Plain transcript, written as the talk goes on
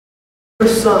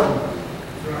Son.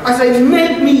 I say,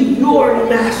 make me your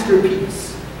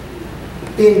masterpiece.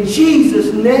 In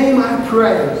Jesus' name I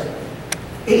pray.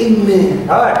 Amen.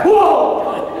 All right.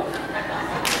 Whoa!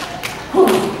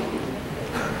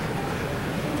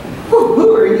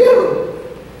 Who are you?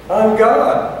 I'm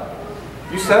God.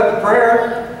 You said the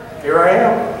prayer. Here I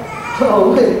am.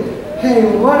 Oh, wait.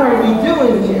 Hey, what are we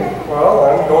doing here? Well,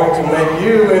 I'm going to make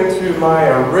you into my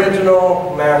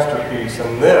original masterpiece,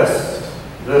 and this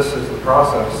is the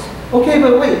process. Okay,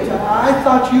 but wait. I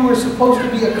thought you were supposed to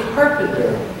be a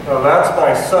carpenter. Oh, that's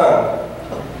my son.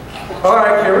 All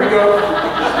right, here we go.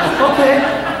 Okay,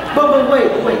 but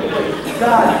wait.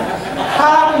 God,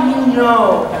 how do you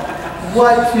know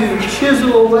what to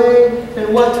chisel away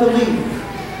and what to leave?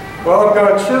 Well, I'm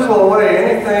going to chisel away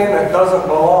anything that doesn't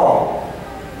belong.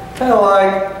 Kind of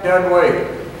like dead weight.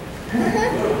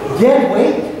 Dead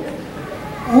weight?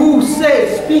 Ooh,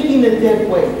 say, speaking of dead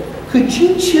weight, could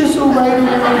you chisel right around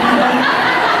here?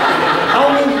 I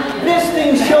mean, this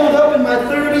thing showed up in my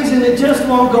 30s and it just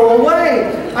won't go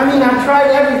away. I mean, I've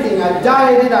tried everything. I've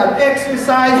dieted, I've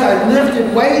exercised, I've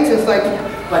lifted weights. It's like,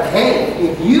 but hey,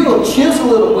 if you'll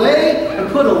chisel it away and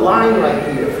put a line right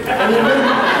here, and then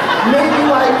maybe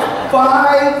like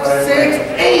 5, 6,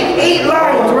 8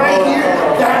 lines right here,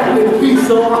 that would be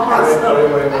so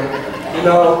awesome. Wait. You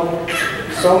know,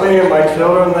 so many of my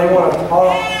children, they want to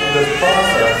talk in this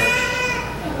process.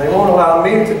 They won't allow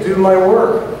me to do my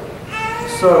work.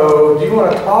 So, do you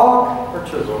want to talk or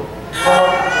chisel? Talk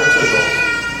or chisel?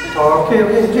 Talk. Okay.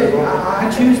 I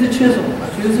choose the chisel.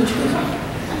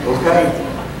 Okay.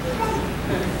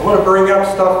 I want to bring up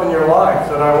stuff in your life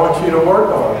that I want you to work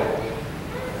on.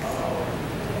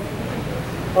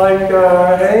 Like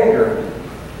anger.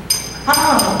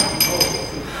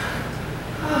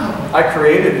 I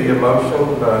created the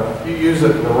emotion, but you use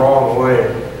it in the wrong way.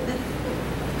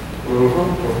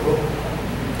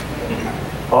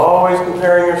 Always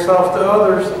comparing yourself to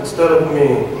others instead of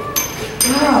me.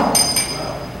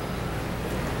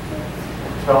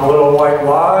 Tell little white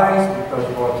lies because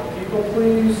you want to people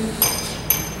please.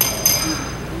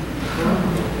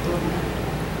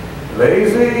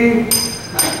 Lazy.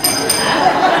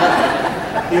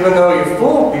 Even though you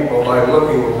fool people by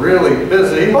looking really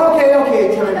busy.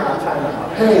 Okay, time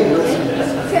out. Hey, listen.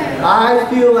 I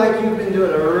feel like you've been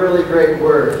doing a really great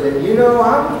work, and you know,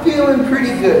 I'm feeling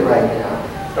pretty good right now.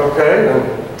 Okay, then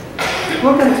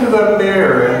look into the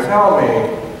mirror and tell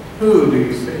me, who do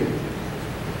you see?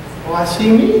 Well, I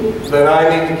see me. Then I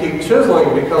need to keep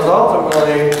chiseling because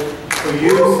ultimately, who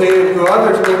you see and who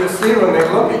others need to see when they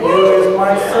look at you is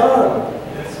my son.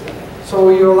 So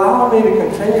will you allow me to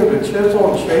continue to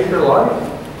chisel and shape your life?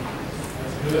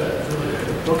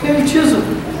 Okay, chisel.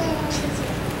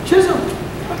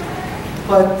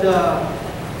 But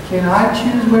can I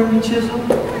choose where we chisel?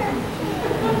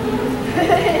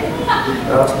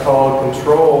 That's called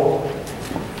control.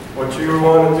 What you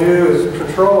want to do is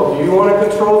control. Do you want to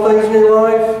control things in your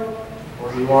life? Or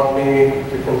do you want me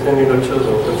to continue to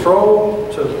chisel? Control,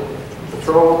 chisel.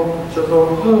 Control, chisel.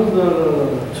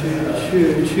 No.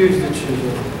 Choose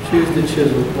the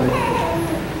chisel. Like,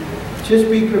 just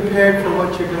be prepared for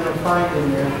what you're going to find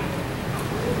in there.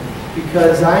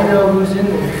 Because I know who's in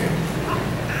there.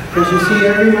 Because you see,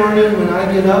 every morning when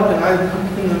I get up and I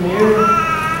look in the mirror,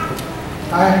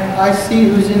 I see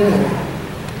who's in there.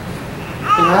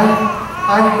 And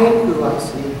I hate who I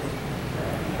see.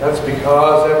 That's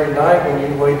because every night when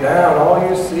you lay down, all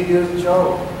you see is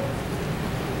junk.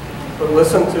 But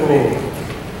listen to me.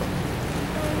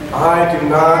 I do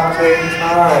not take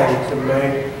time to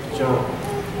make junk.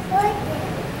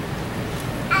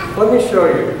 Let me show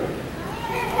you.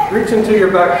 Reach into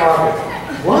your back pocket.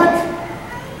 What?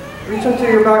 Reach into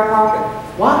your back pocket.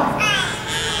 Why?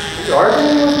 Are you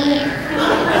arguing with me?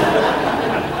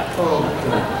 Oh,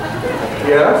 God.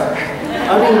 Yes?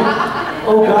 I mean,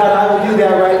 oh God, I will do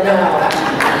that right now.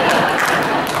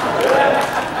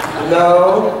 No.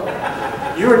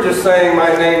 You were just saying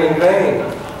my name in vain.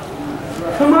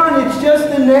 Come on, it's just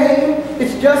a name.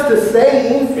 It's just a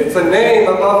saying. It's a name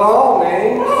above all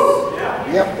names.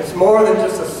 Yep. It's more than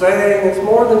just a saying. It's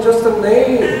more than just a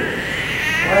name.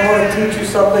 I want to teach you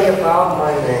something about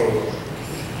my name.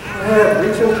 Go ahead,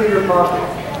 reach into your pocket.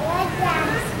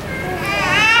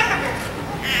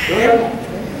 Good.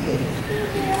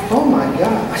 Oh my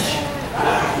gosh.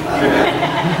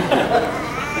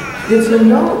 It's a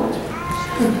note.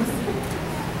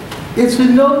 It's a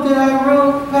note that I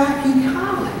wrote back in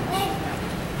college.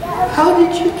 How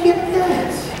did you get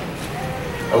that?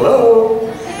 Hello?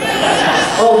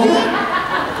 Oh, yeah.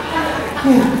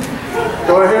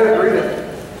 Go ahead and read it.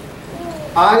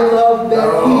 I love Becky.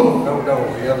 No,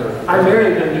 the the other. I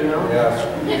married him, you know. Yes,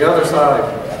 the other side.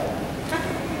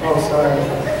 Oh, sorry.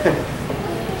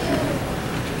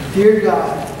 Dear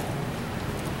God,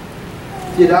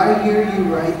 did I hear you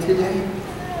right today?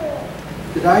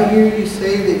 Did I hear you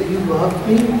say that you loved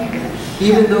me?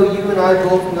 Even though you and I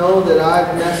both know that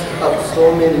I've messed up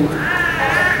so many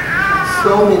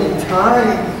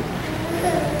times.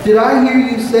 Did I hear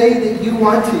you say that you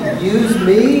want to use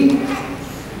me?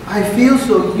 I feel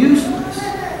so useless.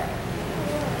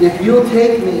 If you'll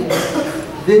take me,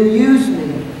 then use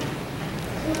me.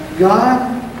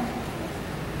 God,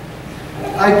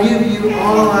 I give you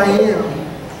all I am.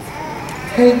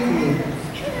 Take me.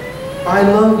 I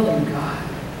love you, God.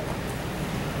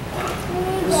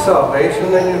 The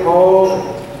salvation that you hold,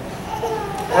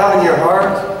 have in your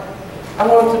heart, I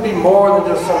want it to be more than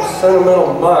just some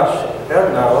sentimental mush of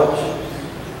head knowledge.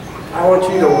 I want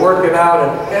you to work it out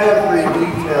in every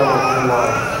detail of your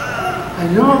life. I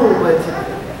know, but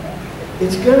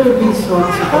it's going to be so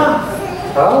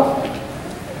tough. Tough?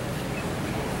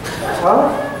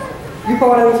 Tough? You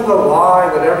bought into the lie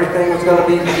that everything was going to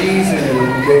be easy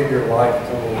when you gave your life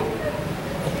to me.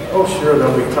 Oh, sure,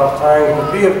 there'll be tough times,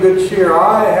 but be of good cheer.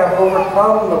 I have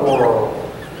overcome the world.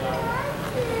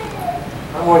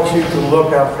 I want you to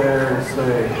look out there and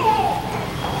say,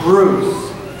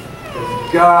 Bruce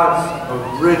is God's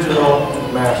original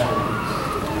masterpiece.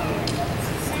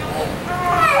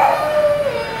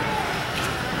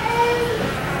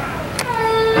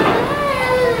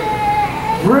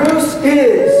 Bruce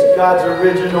is God's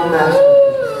original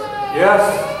masterpiece. Yes,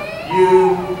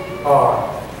 you are.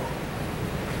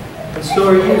 And so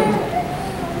are you.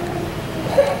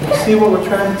 You see what we're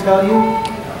trying to tell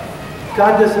you?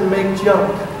 God doesn't make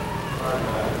junk.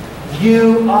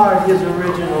 You are His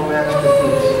original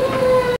masterpiece.